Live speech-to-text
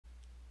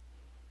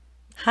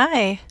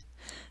Hi,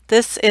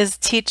 this is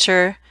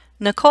Teacher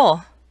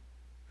Nicole.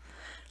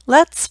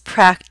 Let's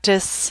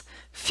practice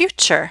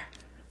future.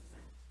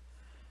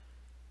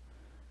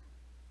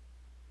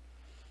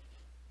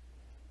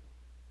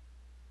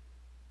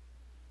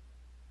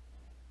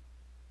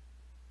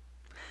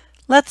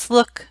 Let's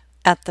look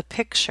at the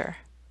picture.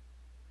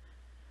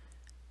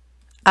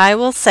 I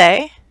will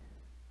say,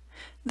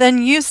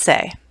 then you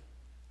say.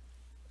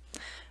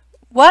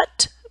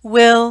 What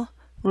will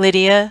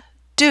Lydia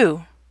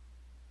do?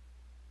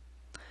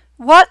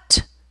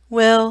 What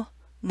will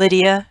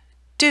Lydia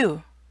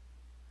do?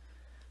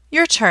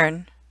 Your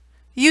turn.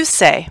 You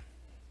say.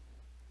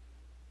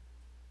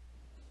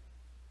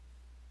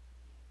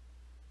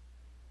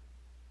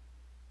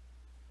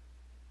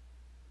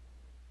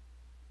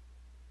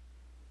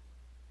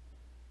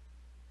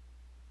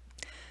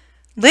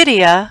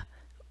 Lydia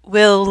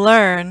will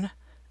learn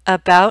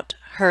about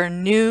her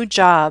new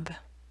job.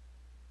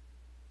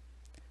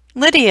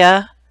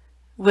 Lydia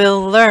will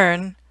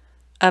learn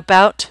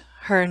about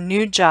her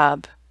new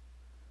job.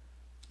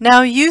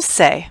 Now you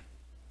say.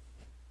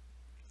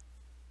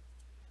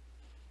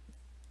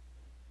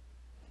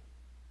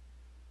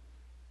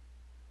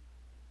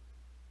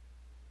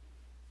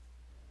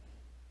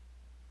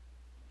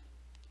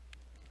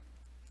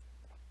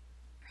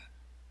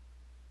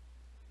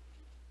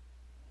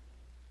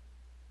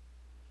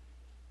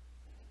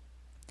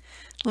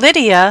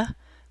 Lydia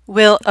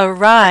will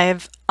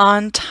arrive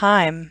on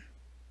time.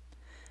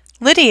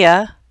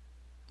 Lydia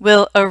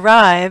will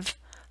arrive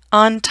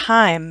on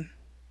time.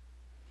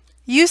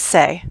 You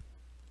say.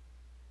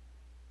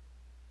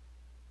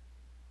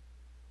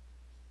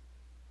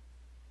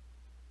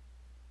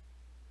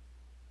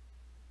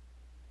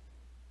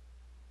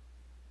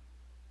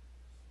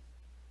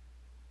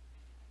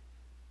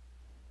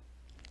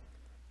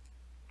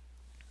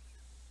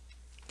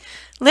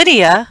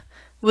 Lydia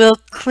will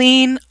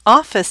clean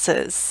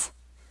offices.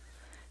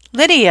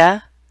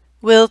 Lydia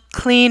will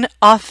clean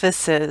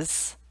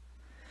offices.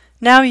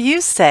 Now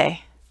you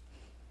say.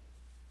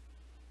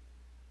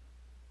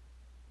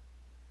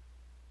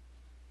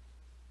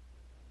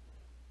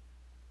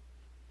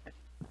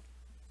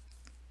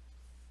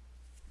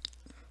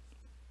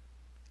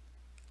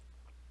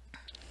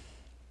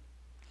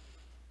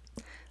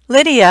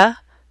 Lydia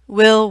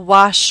will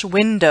wash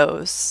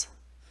windows.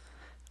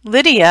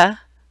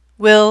 Lydia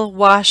will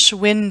wash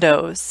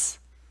windows.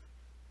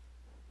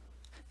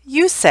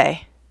 You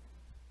say.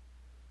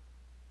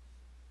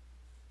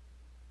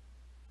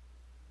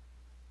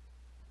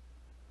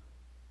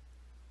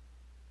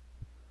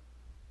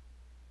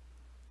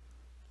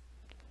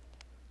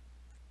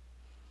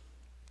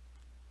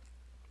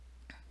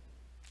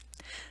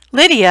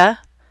 Lydia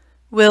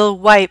will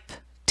wipe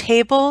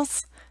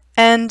tables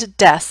and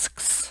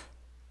desks.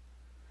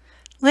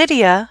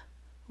 Lydia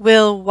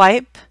will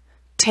wipe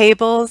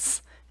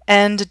tables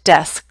and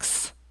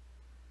desks.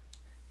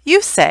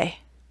 You say.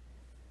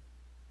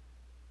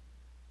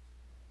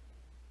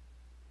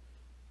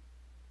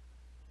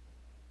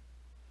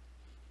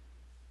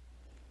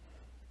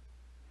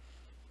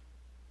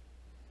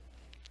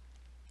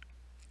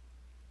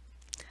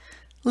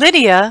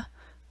 Lydia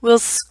will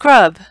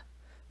scrub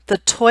the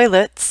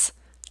toilets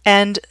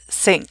and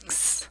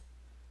sinks.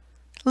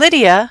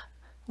 Lydia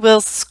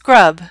will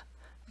scrub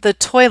the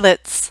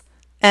toilets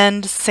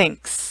and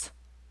sinks.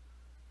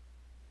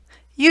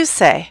 You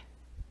say.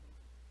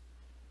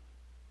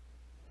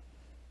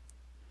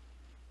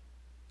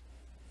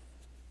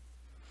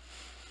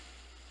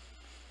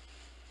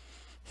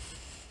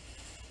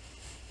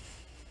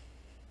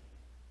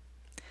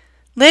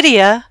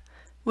 Lydia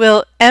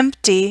will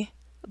empty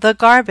the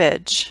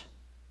garbage.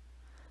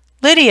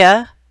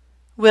 Lydia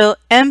will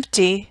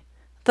empty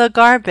the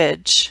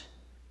garbage.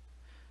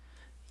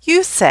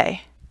 You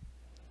say.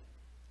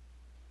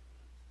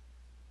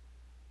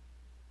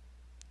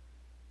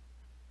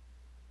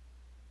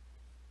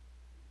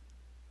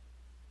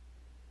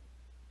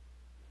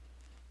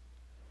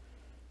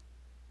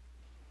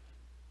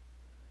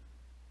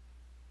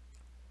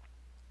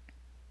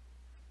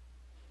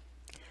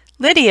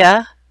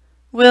 Lydia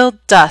will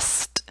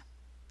dust.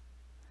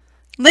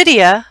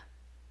 Lydia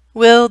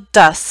will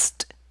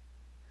dust.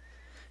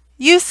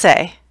 You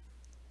say.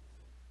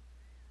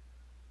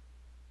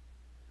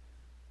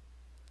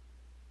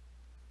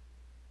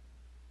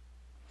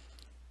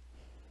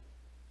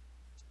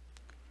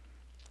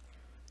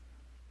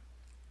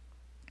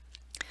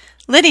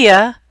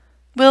 Lydia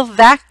will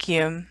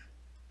vacuum.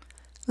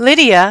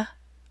 Lydia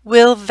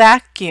will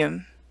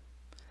vacuum.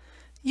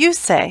 You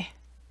say.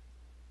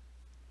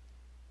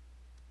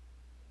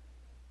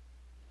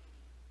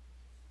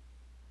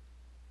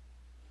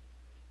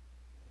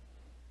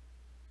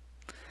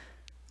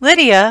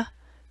 Lydia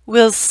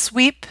will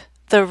sweep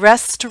the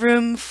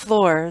restroom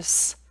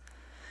floors.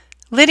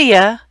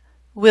 Lydia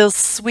will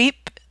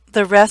sweep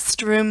the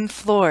restroom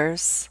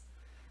floors.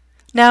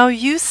 Now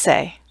you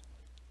say.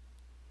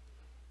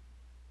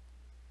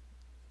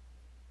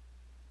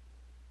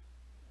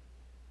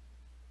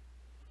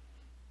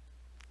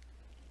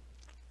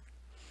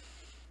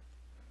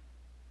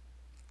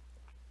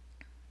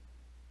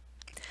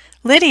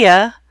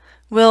 Lydia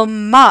will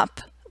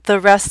mop the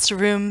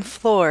restroom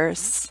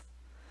floors.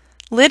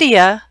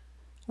 Lydia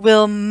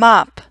will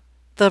mop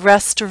the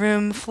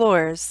restroom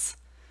floors.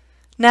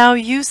 Now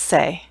you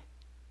say.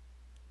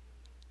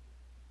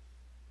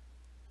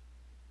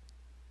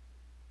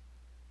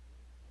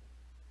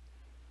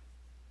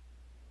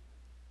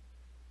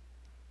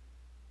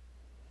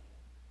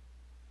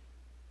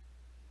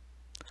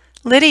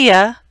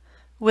 Lydia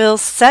will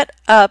set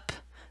up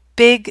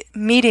big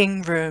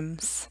meeting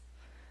rooms.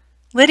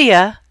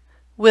 Lydia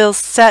will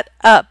set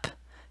up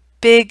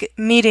big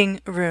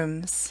meeting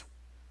rooms.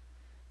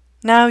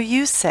 Now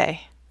you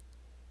say.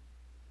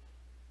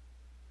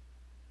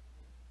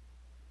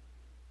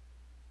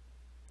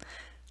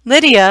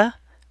 Lydia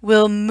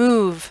will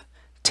move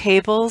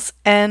tables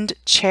and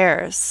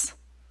chairs.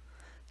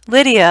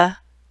 Lydia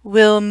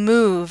will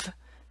move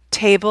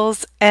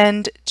tables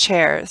and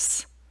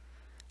chairs.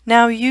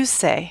 Now you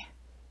say.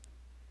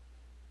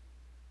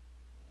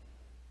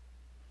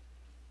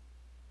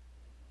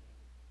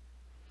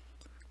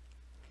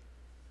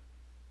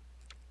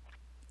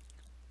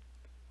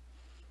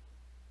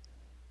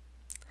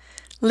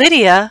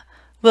 Lydia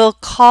will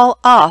call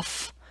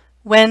off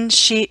when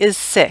she is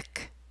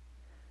sick.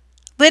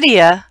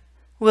 Lydia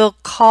will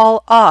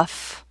call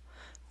off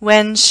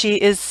when she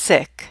is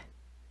sick.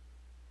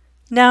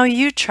 Now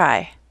you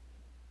try.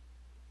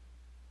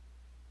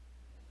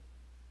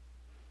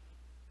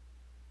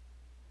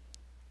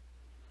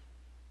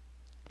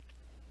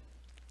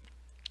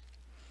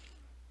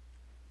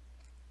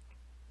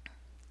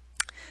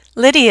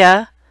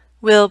 Lydia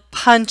will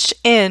punch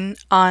in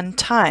on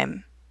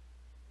time.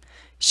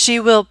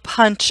 She will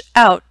punch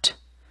out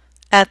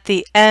at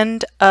the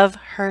end of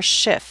her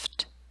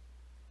shift.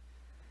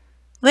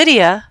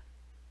 Lydia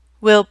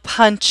will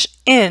punch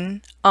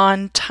in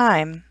on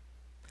time.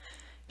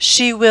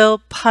 She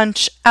will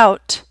punch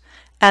out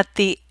at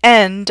the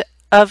end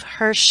of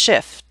her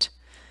shift.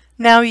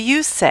 Now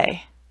you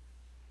say.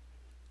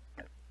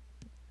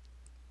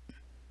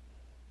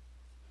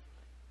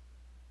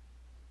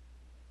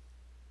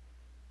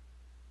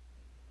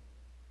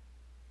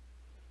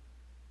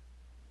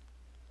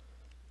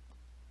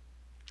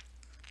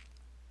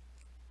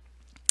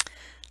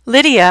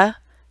 Lydia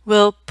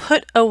will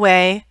put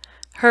away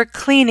her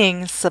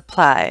cleaning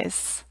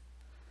supplies.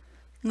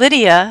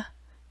 Lydia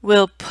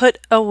will put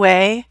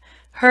away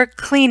her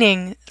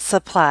cleaning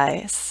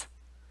supplies.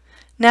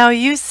 Now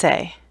you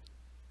say.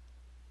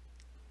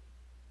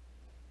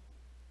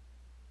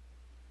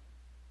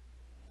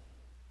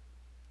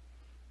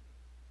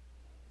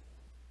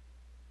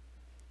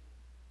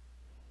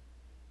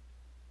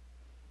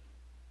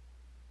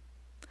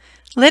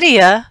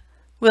 Lydia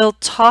will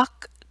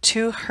talk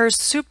to her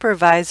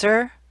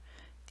supervisor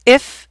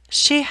if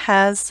she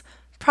has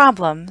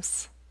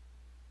problems.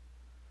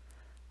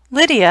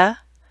 Lydia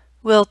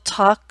will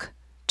talk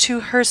to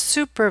her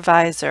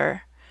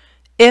supervisor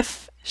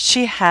if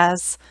she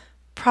has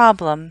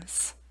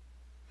problems.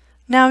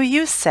 Now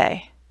you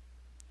say.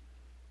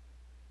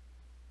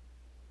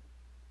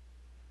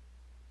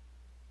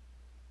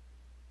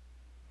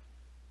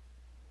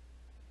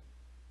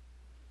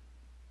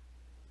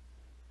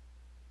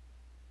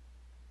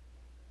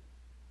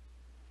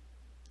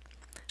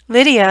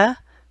 Lydia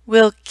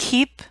will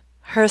keep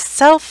her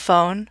cell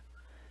phone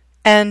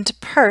and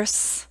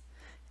purse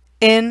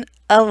in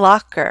a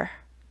locker.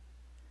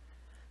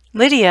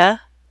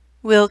 Lydia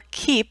will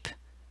keep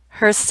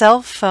her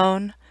cell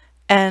phone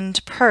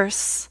and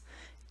purse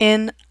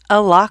in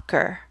a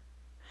locker.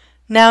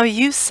 Now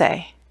you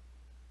say.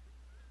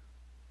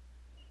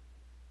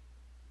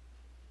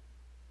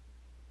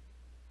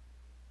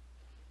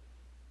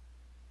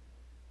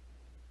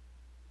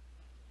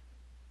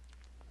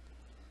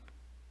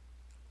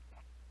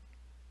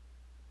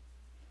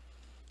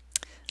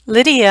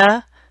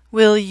 Lydia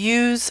will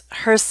use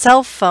her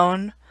cell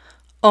phone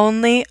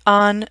only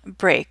on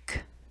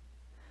break.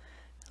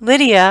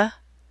 Lydia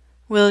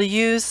will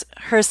use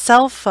her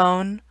cell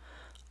phone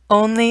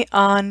only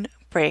on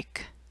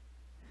break.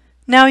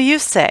 Now you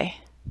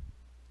say.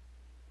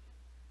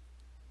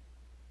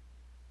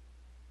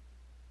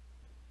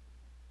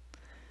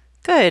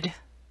 Good.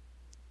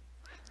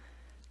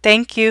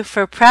 Thank you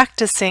for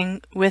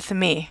practicing with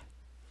me.